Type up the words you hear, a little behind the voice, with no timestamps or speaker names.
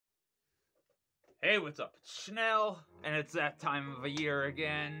Hey, what's up? It's Schnell, and it's that time of a year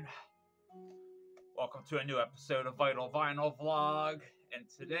again. Welcome to a new episode of Vital Vinyl Vlog, and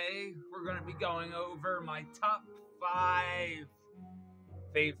today we're going to be going over my top 5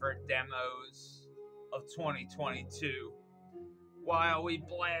 favorite demos of 2022 while we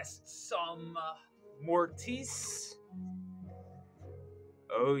blast some MORTIIS.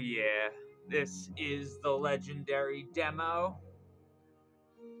 Oh yeah, this is the legendary demo.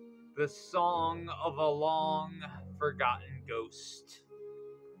 The Song of a Long Forgotten Ghost.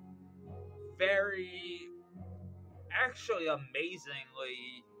 Actually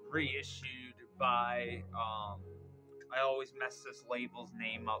amazingly reissued by, I always mess this label's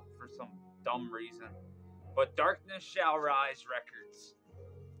name up for some dumb reason, but Darkness Shall Rise Records.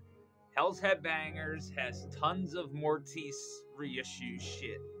 Hell's Headbangers has tons of MORTIIS reissue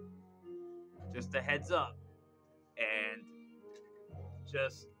shit. Just a heads up. And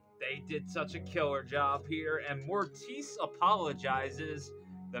just, they did such a killer job here, and MORTIIS apologizes.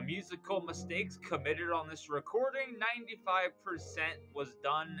 The musical mistakes committed on this recording, 95% was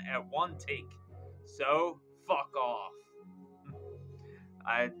done at one take. So, fuck off.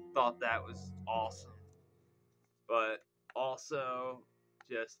 I thought that was awesome. But also,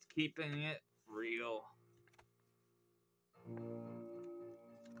 just keeping it real.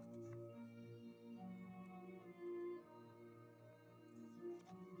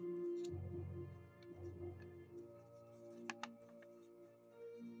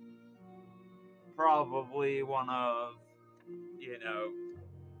 Probably one of,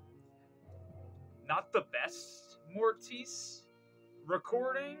 not the best MORTIIS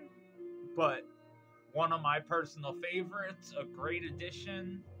recording, but one of my personal favorites, a great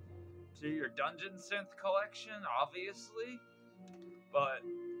addition to your Dungeon Synth collection, obviously. But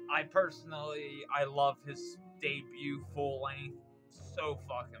I love his debut full length so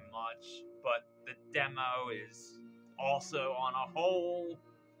fucking much. But the demo is also on a whole,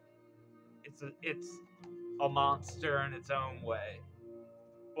 it's a monster in its own way.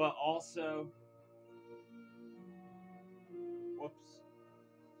 But also,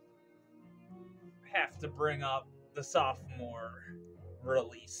 have to bring up the sophomore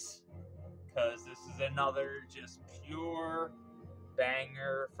release, because this is another just pure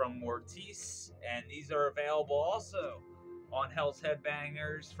banger from MORTIIS, and these are available also on Hell's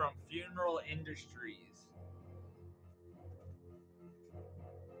Headbangers from Funeral Industries.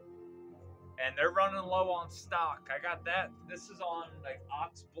 And they're running low on stock. I got that. This is on like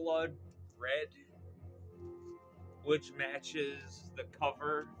Oxblood Red, which matches the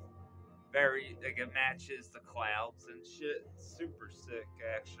cover. It matches the clouds and shit. Super sick,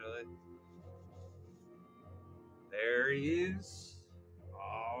 actually. There he is.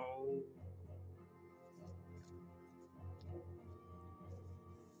 Oh.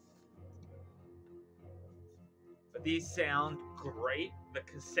 But these sound great. The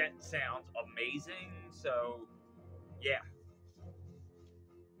cassette sounds amazing. So, yeah.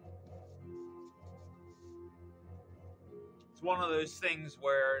 It's one of those things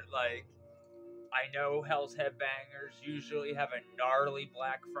where, like, I know Hell's Headbangers usually have a gnarly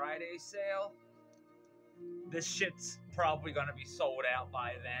Black Friday sale. This shit's probably going to be sold out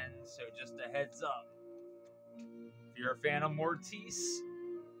by then, so just a heads up. If you're a fan of MORTIIS,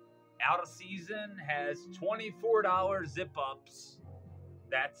 Out of Season has $24 zip-ups.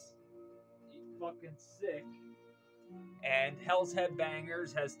 That's fucking sick. And Hell's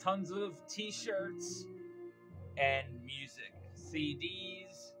Headbangers has tons of t-shirts and music.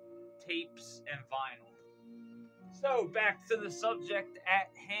 CDs, tapes, and vinyl. So, back to the subject at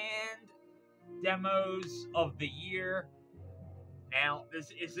hand. Demos of the year. Now,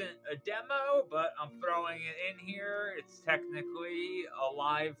 this isn't a demo, but I'm throwing it in here. It's technically a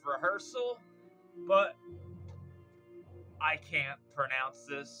live rehearsal, but I can't pronounce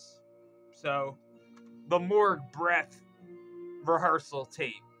this. So, the Morgue Breath rehearsal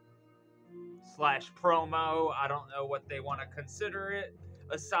tape / promo. I don't know what they want to consider it,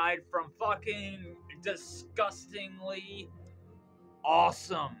 aside from fucking disgustingly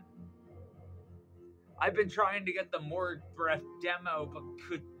awesome. I've been trying to get the Morgue Breath demo, but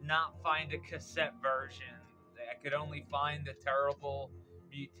could not find a cassette version. I could only find the Terrible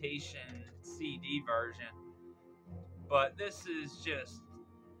Mutation CD version. But this is just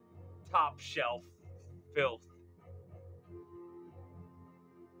top shelf filth.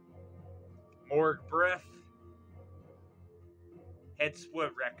 Morgue Breath, Head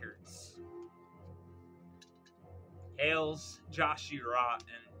Split Records. Hails Joshy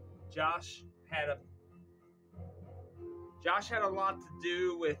Rotten. Josh had a lot to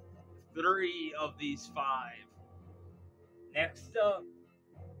do with 3 of these 5. Next up,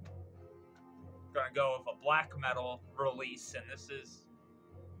 to go with a black metal release, and this is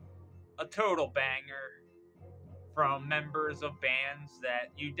a total banger from members of bands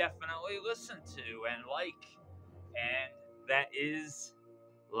that you definitely listen to and like, and that is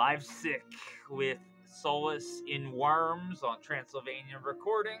Live Sick with Solace in Worms on Transylvanian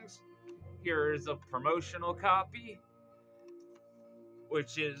Recordings. Here is a promotional copy,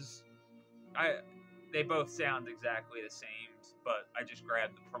 which is, they both sound exactly the same, but I just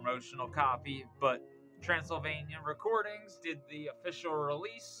grabbed the promotional copy. But Transylvanian Recordings did the official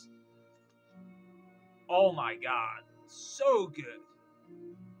release. Oh my god, so good.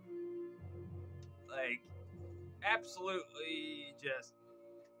 Like, absolutely just,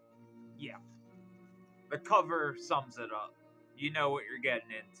 yeah. The cover sums it up. You know what you're getting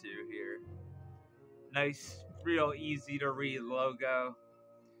into here. Nice, real easy to read logo.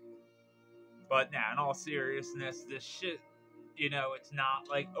 But now, in all seriousness, this shit, you know, it's not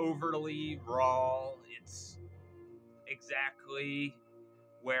like overly raw. It's exactly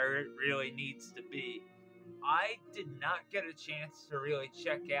where it really needs to be. I did not get a chance to really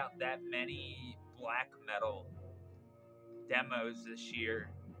check out that many black metal demos this year.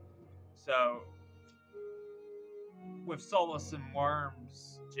 So, with Solace and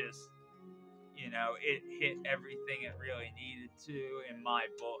Worms, just, you know, it hit everything it really needed to in my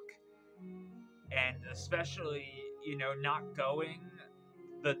book. And especially, you know, not going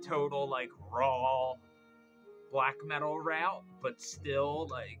the total, like, raw black metal route, but still,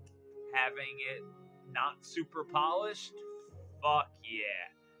 like, having it not super polished. Fuck yeah.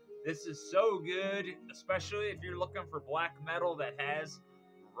 This is so good, especially if you're looking for black metal that has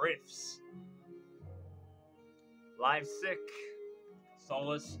riffs. Live Sick,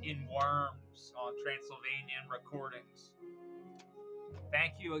 Solace in Worms on Transylvanian Recordings.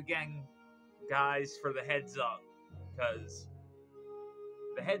 Thank you again, guys, for the heads up, because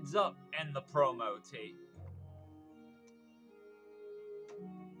the heads up and the promo tape.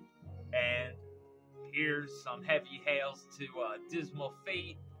 And here's some heavy hails to Dismal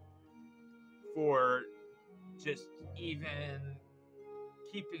Fate for just even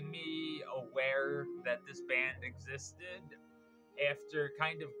keeping me aware that this band existed after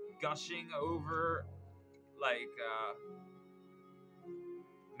kind of gushing over, like,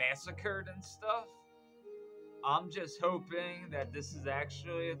 Massacred and stuff. I'm just hoping that this is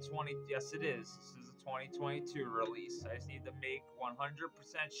actually yes it is. This is a 2022 release. I just need to make 100%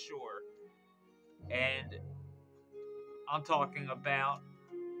 sure. And I'm talking about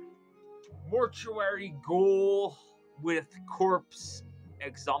Mortuary Ghoul with Corpse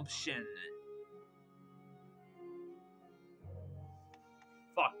Exhumption.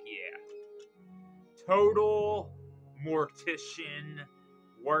 Fuck yeah. Total mortician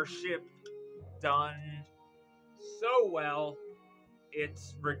worship done so well,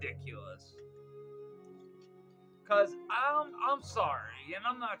 it's ridiculous. Cause I'm sorry, and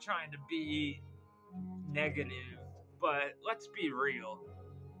I'm not trying to be negative, but let's be real.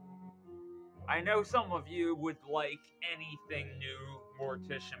 I know some of you would like anything new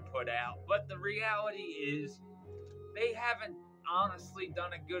Mortician put out, but the reality is they haven't honestly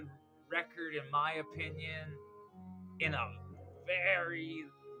done a good record, in my opinion, in a very,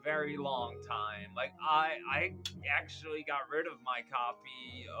 very long time. Like, I actually got rid of my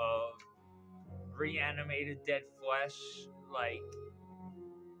copy of Reanimated Dead Flesh, like,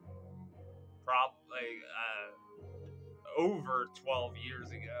 probably over 12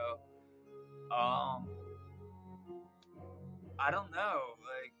 years ago. I don't know,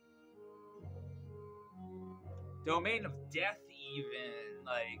 like, Domain of Death even,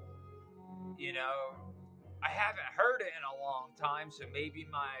 like, you know, I haven't heard it in a long time, so maybe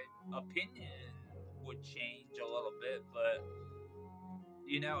my opinion would change a little bit, but,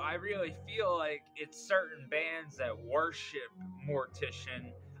 you know, I really feel like it's certain bands that worship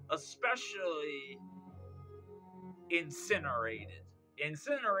Mortician, especially Incinerated.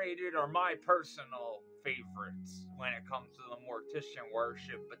 Incinerated are my personal favorites when it comes to the Mortician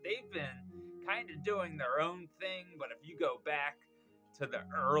worship, but they've been kind of doing their own thing. But if you go back to the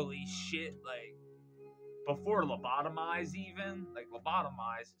early shit, like before Lobotomize even, like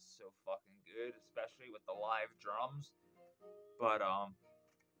Lobotomize is so fucking good, especially with the live drums. But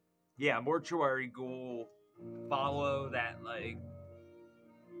yeah, Mortuary Ghoul follow that like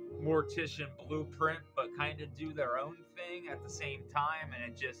Mortician blueprint, but kind of do their own thing at the same time, and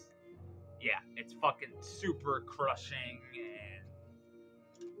it just, yeah, it's fucking super crushing,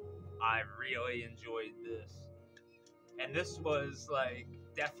 and I really enjoyed this. And this was like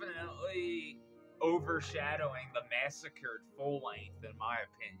definitely overshadowing the Massacred full length, in my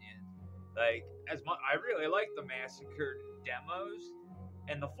opinion. Like, as much, I really like the Massacred demos,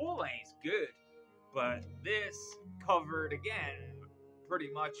 and the full length's good, But this covered, again, pretty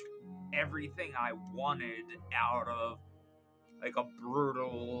much everything I wanted out of like a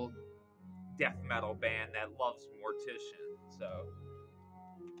brutal death metal band that loves Mortician. So,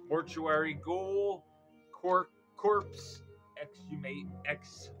 Mortuary Ghoul, Corpse Exhumate,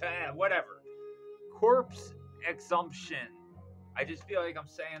 whatever. Corpse Exhumption. I just feel like I'm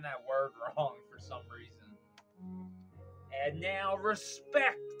saying that word wrong for some reason. And now,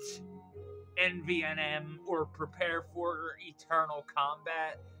 Respect NVNM, or Prepare for Eternal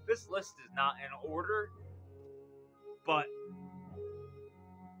Combat. This list is not in order, but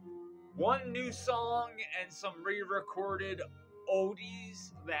one new song and some re-recorded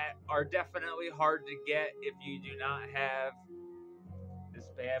oldies that are definitely hard to get if you do not have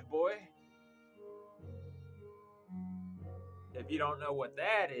this bad boy. If you don't know what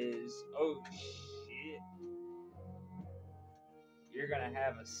that is, oh shit, you're gonna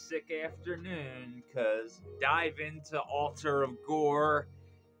have a sick afternoon, cause dive into Altar of Gore,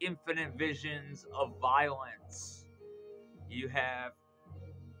 Infinite Visions of Violence. You have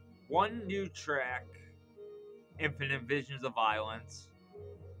one new track, Infinite Visions of Violence,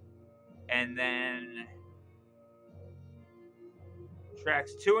 and then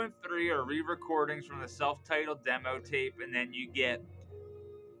tracks 2 and 3 are re-recordings from the self-titled demo tape, and then you get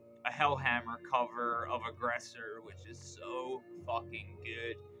a Hellhammer cover of Aggressor, which is so fucking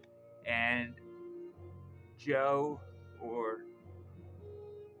good. And Joe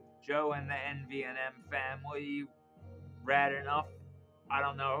and the NVNM family, rad enough. I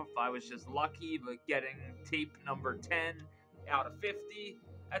don't know if I was just lucky, but getting tape number 10 out of 50,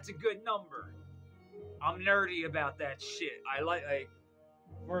 that's a good number. I'm nerdy about that shit. I like,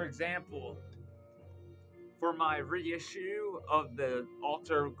 for example, for my reissue of the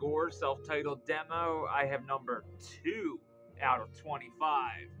Altar of Gore self-titled demo, I have number 2 out of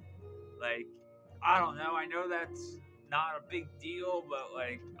 25. Like, I don't know. I know that's not a big deal, but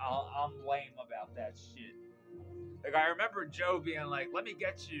like, I'm lame about that shit. Like, I remember Joe being like, "Let me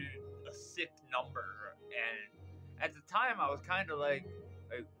get you a sick number," and at the time I was kind of like,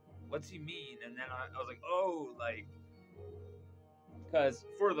 what's he mean? And then I was like, oh, like, because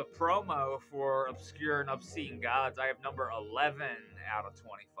for the promo for Obscure and Obscene Gods, I have number 11 out of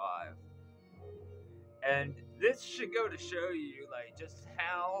 25. And this should go to show you, like, just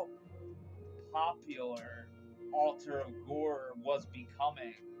how popular Altar of Gore was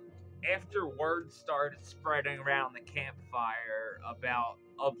becoming after word started spreading around the campfire about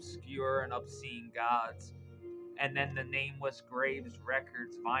Obscure and Obscene Gods, and then the Nameless Graves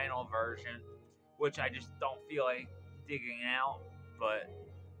Records vinyl version, which I just don't feel like digging out, but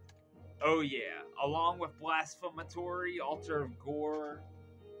oh yeah, along with Blasphematory, Altar of Gore,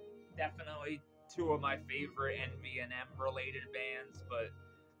 definitely 2 of my favorite NVNM related bands, but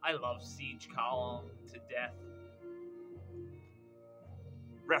I love Siege Column to death.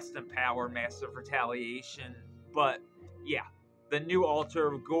 Rest in power, Massive Retaliation. But yeah, the new Altar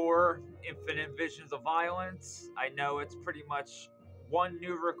of Gore, Infinite Visions of Violence. I know it's pretty much one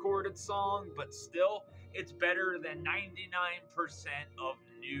new recorded song, but still, it's better than 99% of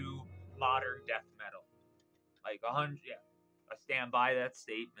new modern death metal. Like 100, yeah, I stand by that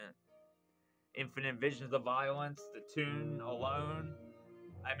statement. Infinite Visions of Violence, the tune alone,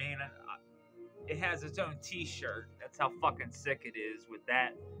 I mean, it has its own t-shirt. That's how fucking sick it is with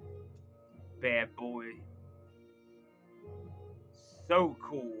that bad boy. So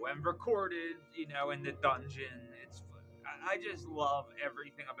cool. And recorded, you know, in the dungeon. I just love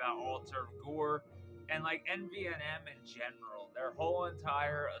everything about Altar of Gore. And like NVNM in general. Their whole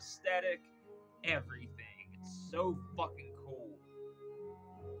entire aesthetic, everything. It's so fucking cool.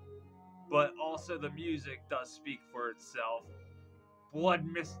 But also the music does speak for itself. Blood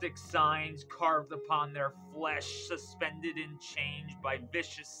mystic signs carved upon their flesh, suspended in chains by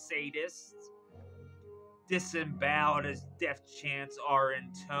vicious sadists. Disemboweled as death chants are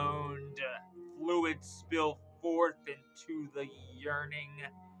intoned, fluids spill forth into the yearning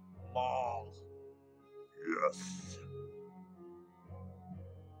maw. Yes.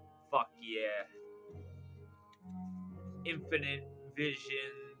 Fuck yeah. Infinite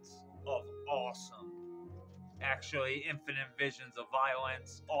Visions of Awesome. Actually, Infinite Visions of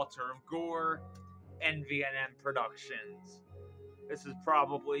Violence, Altar of Gore, NVNM Productions. This is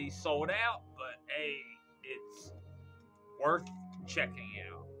probably sold out, but hey, it's worth checking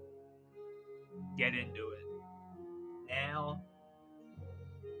out. Get into it. Now,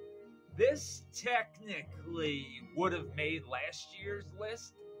 this technically would have made last year's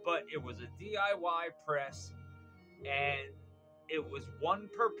list, but it was a DIY press, and it was one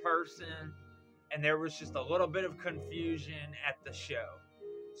per person, and there was just a little bit of confusion at the show.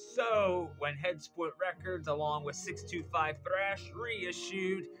 So, when Head Split Records, along with 625 Thrash,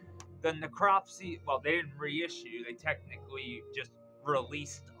 reissued the Necropsy, well, they didn't reissue, they technically just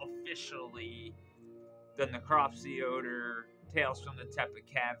released officially the Necropsy Odor Tales from the Tepid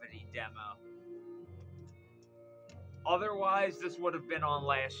Cavity demo. Otherwise, this would have been on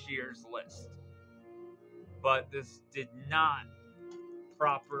last year's list. But this did not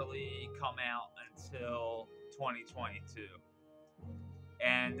properly come out until 2022.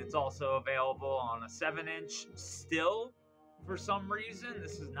 And it's also available on a 7-inch still for some reason.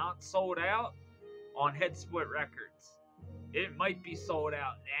 This is not sold out on Head Split Records. It might be sold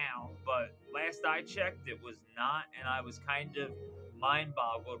out now, but last I checked, it was not, and I was kind of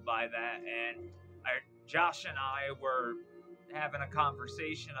mind-boggled by that. And Josh and I were having a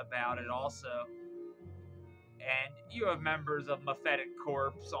conversation about it also. And you have members of Mephetic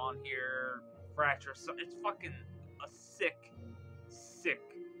Corpse on here, Fracture. It's fucking a sick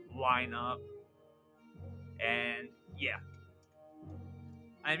lineup. And yeah,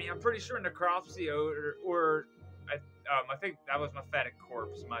 I mean, I'm pretty sure Necropsy or I think that was Mephetic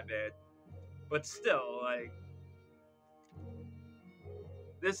Corpse, my bad. But still, like,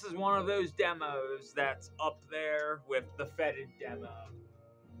 this is one of those demos that's up there with the Fetid demo,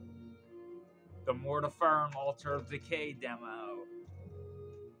 the Mortiferum Altar of Decay demo,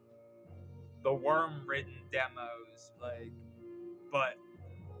 the Worm-Ridden demos, like, but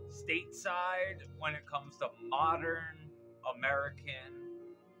stateside, when it comes to modern American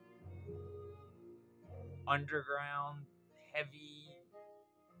underground heavy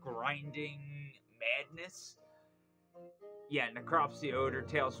grinding madness, yeah, Necropsy Odor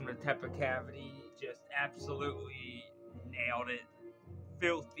Tales from the Tepid Cavity just absolutely nailed it.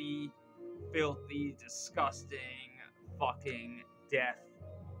 Filthy, disgusting fucking death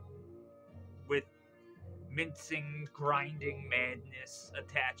with mincing, grinding madness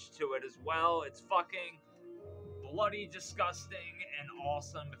attached to it as well. It's fucking bloody disgusting and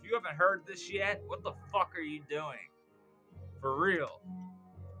awesome. If you haven't heard this yet, what the fuck are you doing? For real.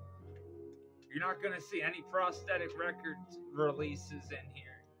 You're not gonna see any prosthetic records releases in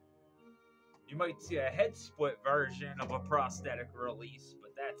here. You might see a head split version of a prosthetic release,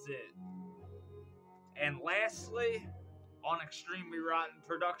 but that's it. And lastly, on Extremely Rotten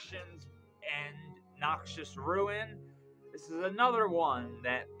Productions and Noxious Ruin, this is another one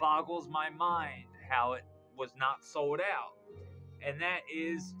that boggles my mind how it was not sold out. And that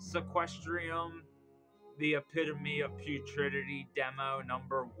is Sequestrium, the Epitome of Putridity demo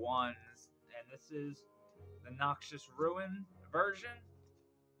number 1. And this is the Noxious Ruin version,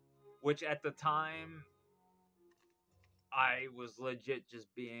 which at the time I was legit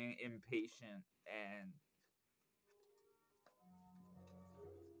just being impatient and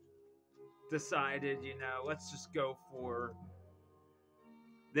decided, let's just go for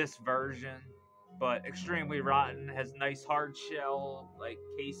this version. But Extremely Rotten has nice hard shell like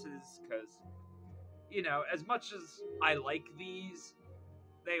cases, because as much as I like these,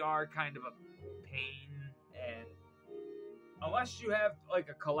 they are kind of a pain. And unless you have like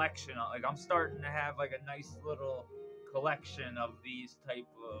a collection, like I'm starting to have like a nice little collection of these type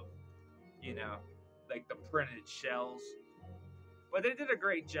of like the printed shells. But they did a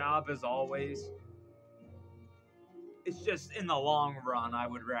great job as always. It's just in the long run I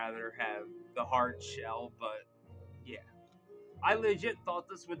would rather have the hard shell. But yeah, I legit thought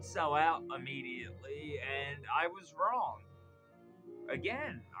this would sell out immediately, and I was wrong.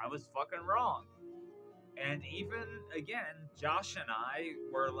 Again, I was fucking wrong. And even, again, Josh and I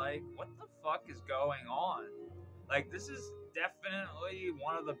were like, what the fuck is going on? Like, this is definitely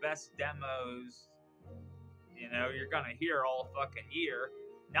one of the best demos, you're gonna hear all fucking year.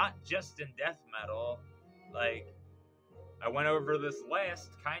 Not just in death metal. Like, I went over this last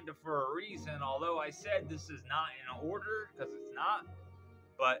kind of for a reason, although I said this is not in order, because it's not.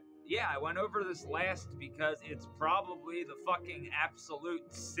 But yeah, I went over this last because it's probably the fucking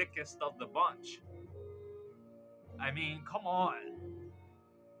absolute sickest of the bunch. I mean, come on.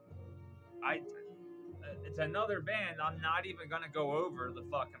 It's another band. I'm not even gonna go over the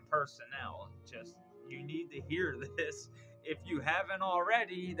fucking personnel. Just, you need to hear this. If you haven't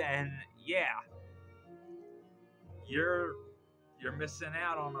already, then yeah, you're missing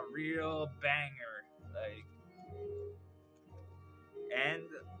out on a real banger. Like, and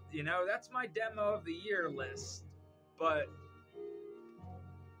that's my demo of the year list. But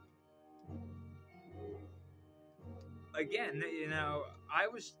again, I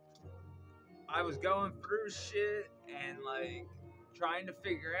was going through shit and like trying to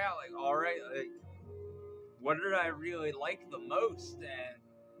figure out, like, all right, like, what did I really like the most? And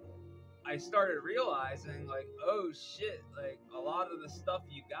I started realizing, like, oh shit, like, a lot of the stuff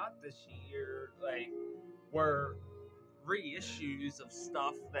you got this year, like, were reissues of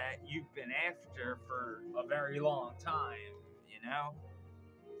stuff that you've been after for a very long time, you know?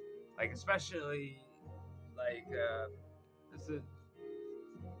 Like, especially, like, this is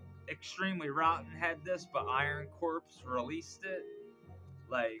extremely rotten had this, but Iron Corpse released it.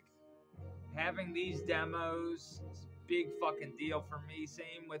 Like, having these demos, big fucking deal for me.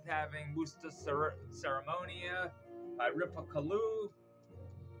 Same with having Musta Ceremonia by Ripa Kalu.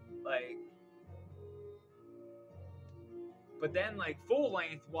 Like, but then, like, full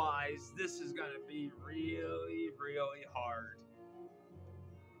length wise, this is gonna be really, really hard.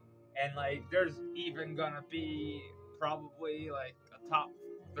 And, like, there's even gonna be probably, like, a top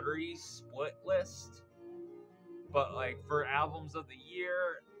 3 split list. But, like, for albums of the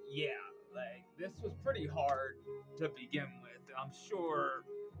year, yeah, like, this was pretty hard to begin with. And I'm sure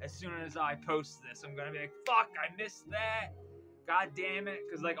as soon as I post this, I'm gonna be like, fuck, I missed that. God damn it.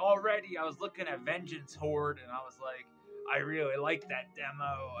 Because, like, already I was looking at Vengeance Horde and I was like, I really like that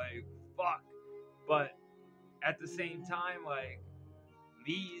demo. Like, fuck. But at the same time, like,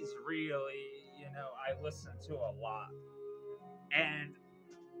 these really, you know, I listen to a lot. And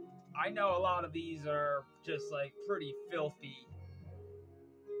I know a lot of these are just, like, pretty filthy.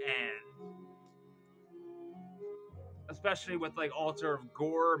 And especially with, like, Altar of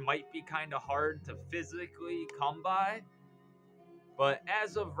Gore, might be kind of hard to physically come by. But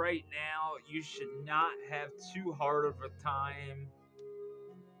as of right now, you should not have too hard of a time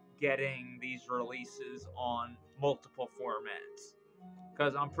getting these releases on multiple formats.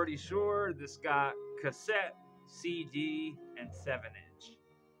 Because I'm pretty sure this got cassette, CD, and 7-inch.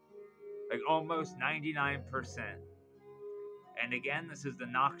 Like, almost 99%. And again, this is the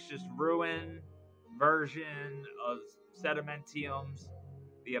Noxious Ruin version of Sedimentium's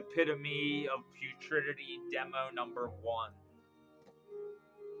The Epitome of Putridity demo number 1.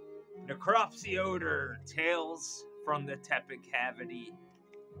 Necropsy Odor, Tales from the Tepid Cavity.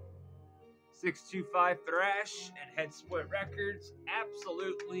 625 Thrash and Head Split Records,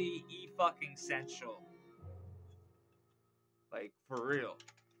 absolutely fucking essential. Like, for real.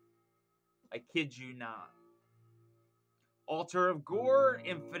 I kid you not. Altar of Gore,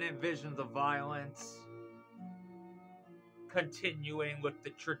 Infinite Visions of Violence. Continuing with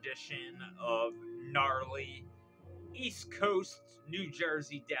the tradition of gnarly East Coast, New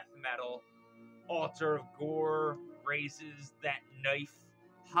Jersey death metal. Altar of Gore raises that knife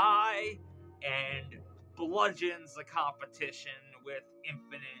high and bludgeons the competition with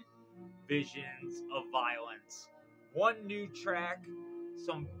Infinite Visions of Violence. One new track,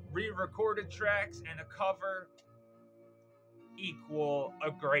 some re-recorded tracks, and a cover equal a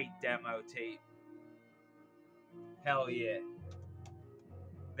great demo tape. Hell yeah.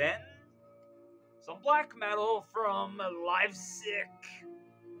 Then, some black metal from Leipzig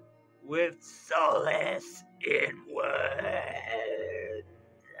with Solace in Words.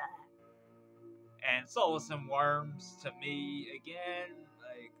 And Solace in Worms, to me, again,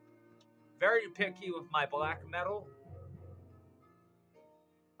 like, very picky with my black metal.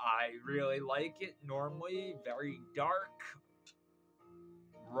 I really like it normally, very dark,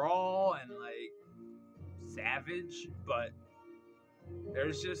 raw, and, like, savage, but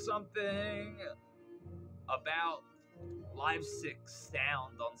there's just something about Leipzig's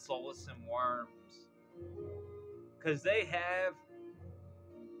sound on Solace and Worms, because they have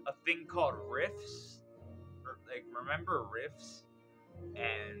a thing called riffs, like, remember riffs?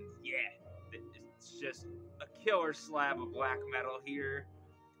 And yeah, it's just a killer slab of black metal here.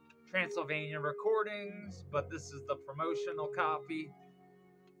 Transylvania Recordings, but this is the promotional copy.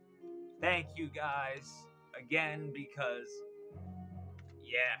 Thank you guys again, because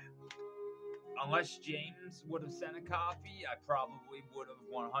yeah, unless James would have sent a copy, I probably would have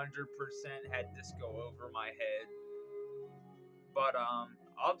 100% had this go over my head. But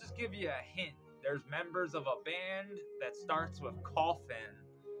I'll just give you a hint. There's members of a band that starts with Coffin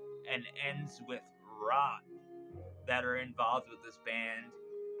and ends with Rot that are involved with this band.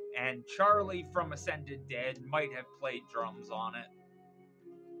 And Charlie from Ascended Dead might have played drums on it.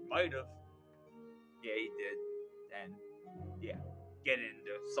 Might have. Yeah, he did. And yeah, get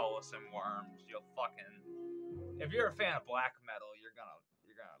into Solace and Worms. You'll fucking... If you're a fan of black metal, you're gonna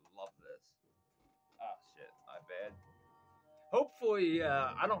love this. Oh shit, my bad. Hopefully,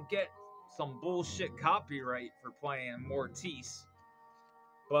 I don't get some bullshit copyright for playing Mortiis.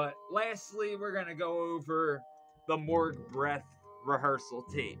 But lastly, we're gonna go over the Morgue Breath rehearsal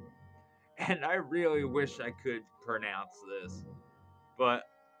tape. And I really wish I could pronounce this, but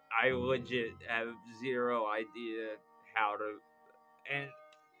I legit have zero idea how to. And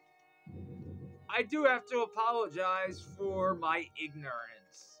I do have to apologize for my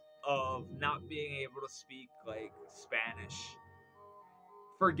ignorance of not being able to speak like Spanish.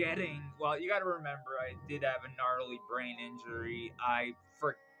 Forgetting, well, you gotta remember, I did have a gnarly brain injury. I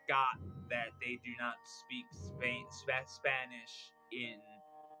forgot that they do not speak Spanish in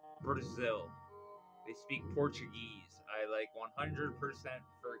Brazil. They speak Portuguese. I like 100%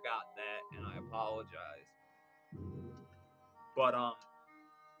 forgot that, and I apologize. But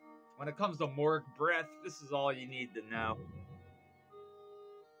when it comes to morgue breath, this is all you need to know.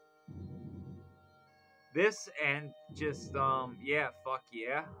 This and just yeah, fuck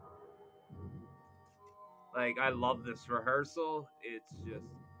yeah. Like, I love this rehearsal. It's just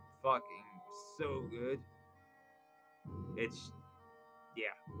fucking so good. It's,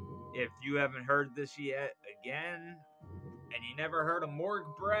 yeah. If you haven't heard this yet, again, and you never heard of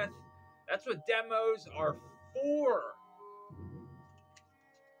Morgue Breath, that's what demos are for.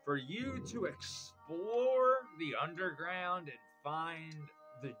 For you to explore the underground and find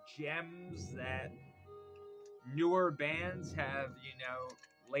the gems that newer bands have,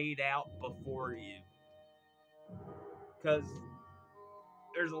 laid out before you. Because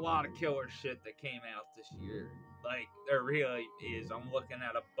there's a lot of killer shit that came out this year. Like, there really is. I'm looking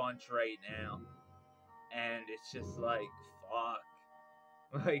at a bunch right now, and it's just like,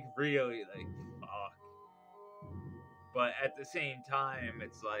 fuck. Like, really, like, fuck. But at the same time,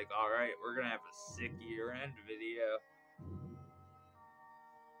 it's like, alright, we're gonna have a sick year-end video.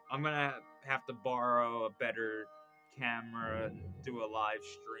 I'm gonna have to borrow a better camera and do a live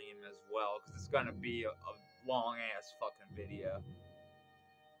stream as well, because it's gonna be a long-ass fucking video.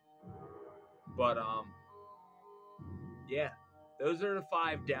 But, yeah, those are the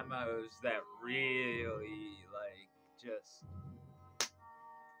 5 demos that really, like, just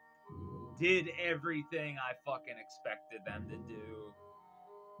did everything I fucking expected them to do,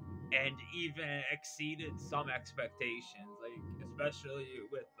 and even exceeded some expectations, like, especially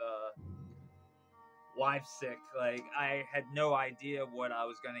with Live Sick. Like, I had no idea what I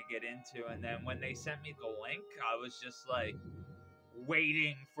was gonna get into, and then when they sent me the link, I was just like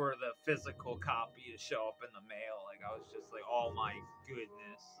waiting for the physical copy to show up in the mail. Like, I was just like, oh my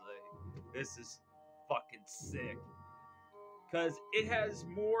goodness, like, this is fucking sick. Because it has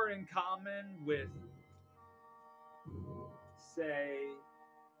more in common with, say,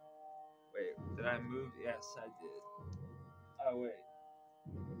 wait, did I move? Yes, I did. Oh, wait.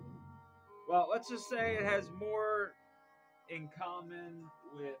 Well, let's just say it has more in common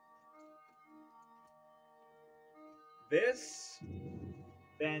with this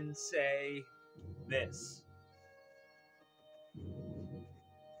than, say, this.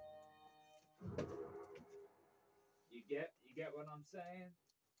 You get what I'm saying?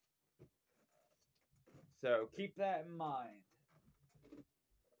 So keep that in mind.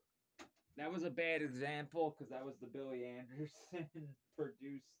 That was a bad example because that was the Billy Anderson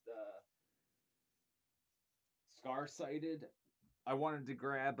produced Scar Sighted. I wanted to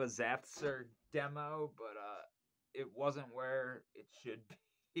grab a Zapster demo, but it wasn't where it should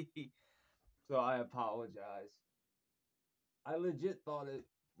be. So I apologize. I legit thought it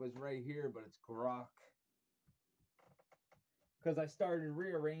was right here, but it's Grok. Because I started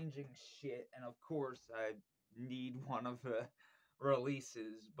rearranging shit, and of course I need one of the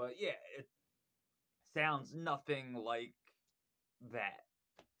releases. But yeah, it sounds nothing like that.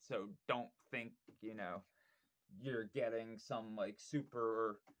 So don't think, you're getting some like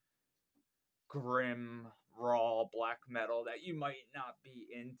super grim, raw black metal that you might not be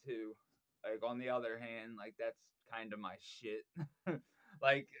into. Like, on the other hand, like, that's kind of my shit.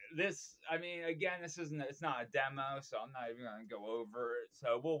 Like, this, I mean, again, it's not a demo, so I'm not even gonna go over it.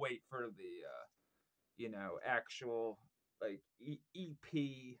 So we'll wait for the actual like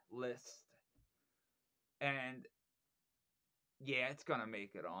EP list. And yeah, it's gonna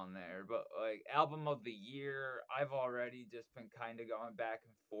make it on there. But like, album of the year, I've already just been kind of going back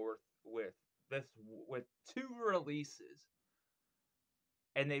and forth with this, with 2 releases,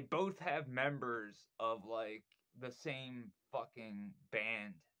 and they both have members of like the same fucking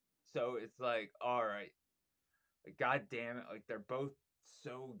band. So it's like, all right, like, god damn it, like, they're both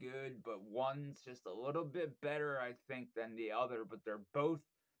so good, but one's just a little bit better, I think, than the other. But they're both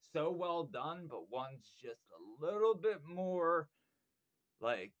so well done, but one's just a little bit more,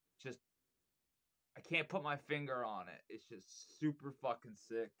 like, just, I can't put my finger on it. It's just super fucking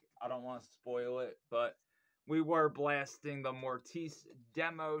sick. I don't want to spoil it, but we were blasting the MORTIIS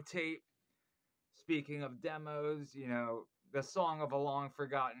demo tape. Speaking of demos, the Song of a Long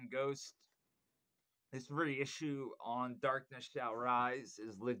Forgotten Ghost, this reissue on Darkness Shall Rise,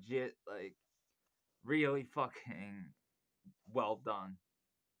 is legit, like, really fucking well done.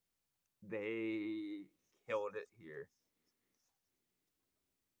 they killed it here.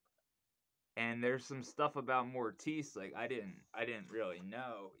 And there's some stuff about Mortiis like I didn't really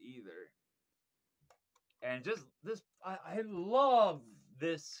know either. And just this I love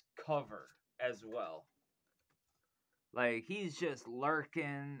this cover as well. Like he's just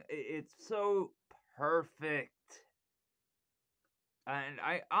lurking. It's so perfect. And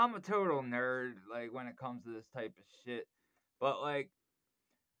I'm a total nerd like when it comes to this type of shit. But like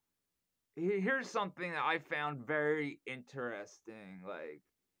here's something that I found very interesting. Like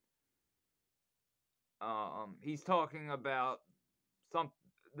he's talking about some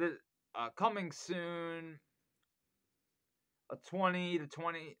the coming soon a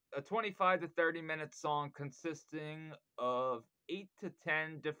 25 to 30 minute song consisting of 8 to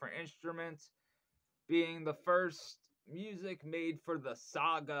 10 different instruments, being the first music made for the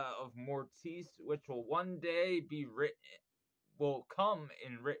saga of Mortiis, which will one day be written, will come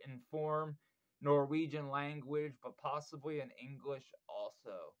in written form, Norwegian language, but possibly in English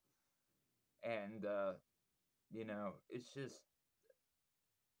also. And it's just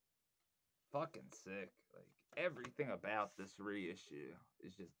fucking sick. Like everything about this reissue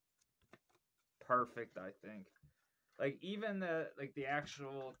is just perfect, I think. Like even the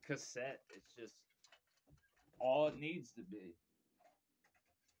actual cassette, it's just all it needs to be.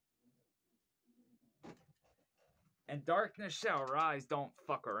 And Darkness Shall Rise don't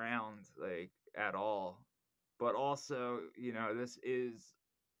fuck around like at all. But also, this is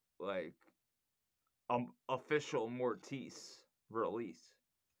like official Mortiis release.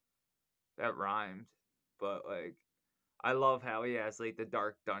 That rhymed. But like I love how he has like the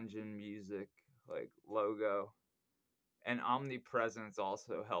Dark Dungeon music like logo. And Omnipresence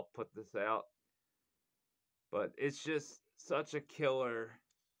also helped put this out. But it's just such a killer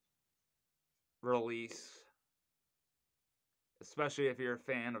release. Especially if you're a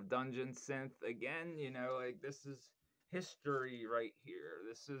fan of Dungeon Synth. Again, like this is history right here.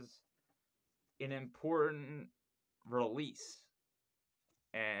 This is an important release.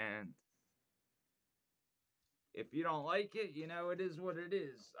 And if you don't like it, it is what it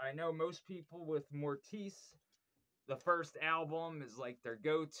is. I know most people with Mortiis, the first album is like their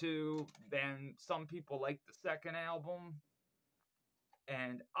go-to. Then some people like the second album.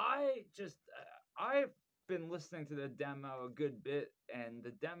 And I've been listening to the demo a good bit, and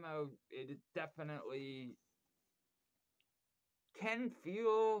the demo, it definitely can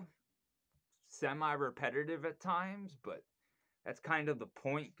feel semi-repetitive at times, but that's kind of the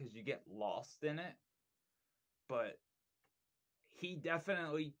point because you get lost in it. But he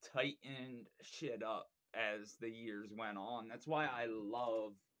definitely tightened shit up as the years went on. That's why I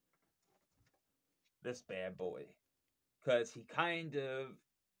love this bad boy. Because he kind of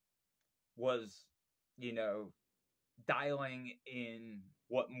was, dialing in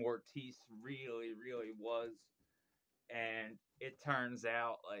what Mortiis really, really was. And it turns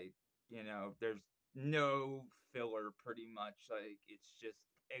out, like, there's no filler pretty much. Like, it's just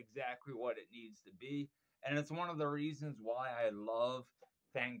exactly what it needs to be. And it's one of the reasons why I love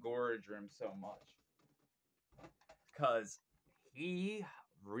Thangorodrim so much. Because he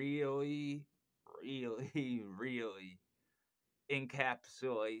really, really, really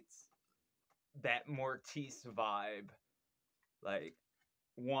encapsulates that Mortiis vibe like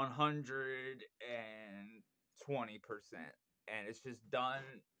 120%. And it's just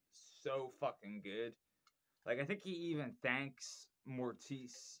done so fucking good. Like, I think he even thanks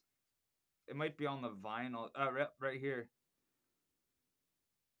Mortiis. It might be on the vinyl. Right here.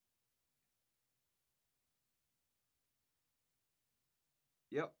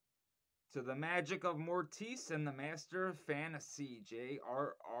 Yep. To the magic of Mortiis and the master of fantasy,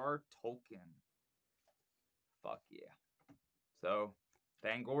 J.R.R. Tolkien. Fuck yeah. So,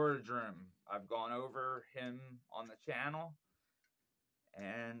 Thangorodrim. I've gone over him on the channel.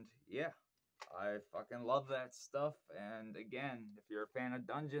 And yeah, I fucking love that stuff. And again, if you're a fan of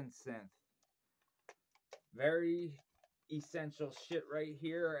Dungeon Synth, very essential shit right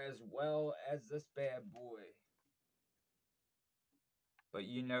here, as well as this bad boy. But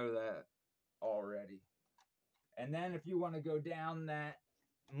you know that already. And then if you want to go down that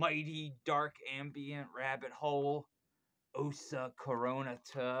mighty dark ambient rabbit hole, Osa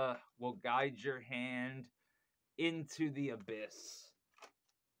Coronata will guide your hand into the abyss.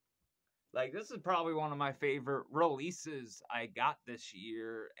 Like, this is probably one of my favorite releases I got this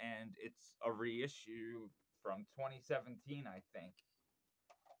year, and it's a reissue from 2017, I think,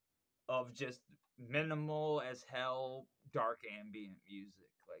 of just minimal as hell dark ambient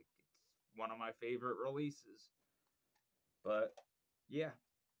music. Like, it's one of my favorite releases. But yeah,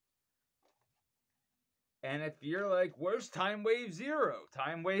 And if you're like, where's Time Wave Zero?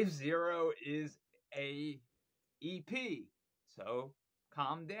 Time Wave Zero is a EP. So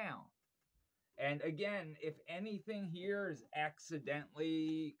calm down. And again, if anything here is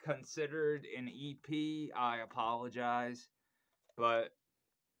accidentally considered an EP, I apologize. But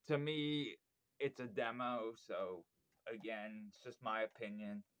to me, it's a demo. So again, it's just my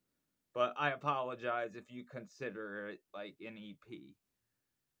opinion. But I apologize if you consider it like an EP.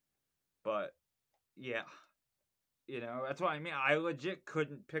 But yeah, that's what I mean. I legit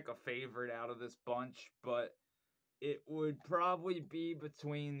couldn't pick a favorite out of this bunch, but it would probably be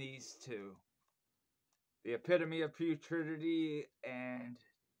between these two. The Epitome of Putridity and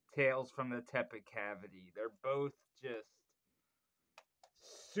Tales from the Tepid Cavity. They're both just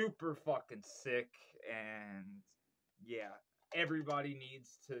super fucking sick, and yeah, everybody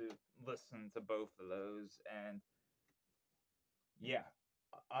needs to listen to both of those. And yeah,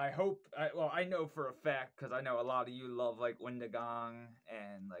 I know for a fact, because I know a lot of you love like Windigong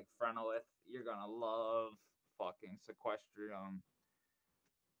and like Frenolith. You're gonna love fucking Sequestrium.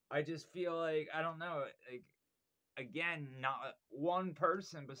 I just feel like, I don't know, like, again, not one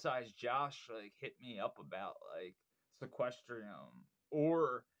person besides Josh like hit me up about like Sequestrium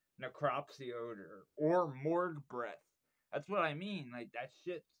or Necropsiodor or Morgue Breath. That's what I mean. Like, that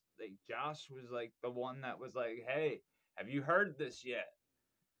shit, like, Josh was like the one that was like, hey, have you heard this yet?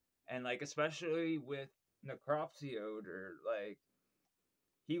 And like, especially with Necropsiodor, like,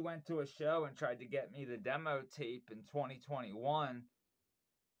 he went to a show and tried to get me the demo tape in 2021.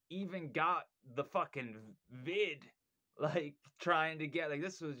 Even got the fucking vid, like, trying to get, like,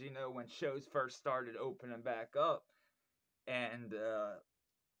 this was, when shows first started opening back up. And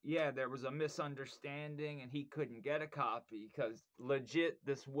yeah, there was a misunderstanding and he couldn't get a copy, because legit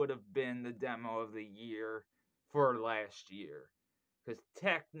this would have been the demo of the year for last year, because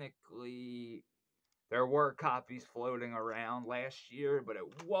technically there were copies floating around last year, but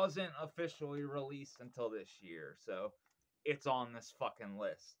it wasn't officially released until this year. So it's on this fucking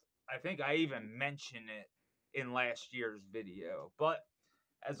list. I think I even mentioned it in last year's video. But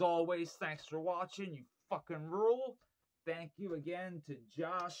as always, thanks for watching. You fucking rule. Thank you again to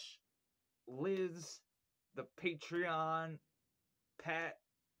Josh, Liz, the Patreon, Pat,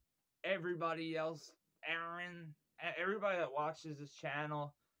 everybody else, Aaron, everybody that watches this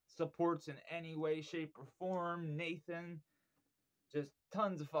channel, supports in any way, shape, or form. Nathan, just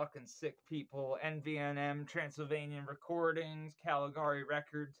tons of fucking sick people. NVNM, Transylvanian Recordings, Caligari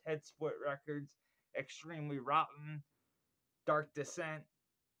Records, Head Split Records, Extremely Rotten, Dark Descent,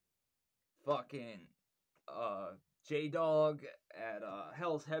 fucking J-Dog at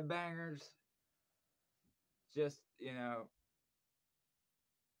Hell's Headbangers. Just,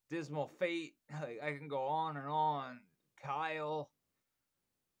 Dismal Fate. Like, I can go on and on. Kyle.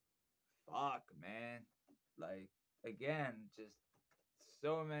 Fuck, man. Like, again, just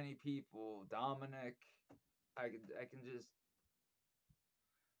so many people. Dominic. I can just...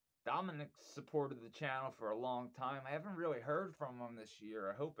 Dominic supported the channel for a long time. I haven't really heard from him this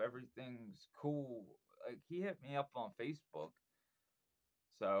year. I hope everything's cool. Like, he hit me up on Facebook.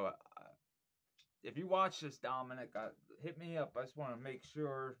 So, if you watch this, Dominic, hit me up. I just want to make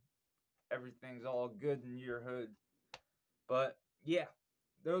sure everything's all good in your hood. But yeah,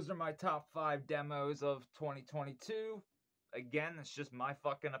 those are my top 5 demos of 2022. Again, it's just my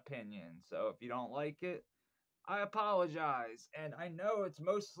fucking opinion. So if you don't like it, I apologize. And I know it's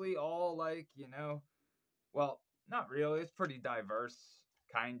mostly all like, well, not really. It's pretty diverse,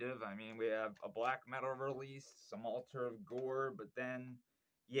 kind of. I mean, we have a black metal release, some Altar of Gore, but then,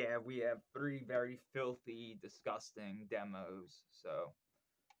 yeah, we have 3 very filthy, disgusting demos. So,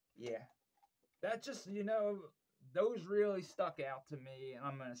 yeah. That just, those really stuck out to me, and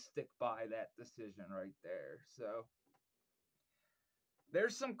I'm going to stick by that decision right there. So,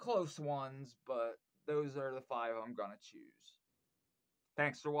 there's some close ones, but those are the 5 I'm going to choose.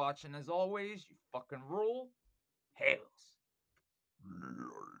 Thanks for watching, as always. You fucking rule. Hails.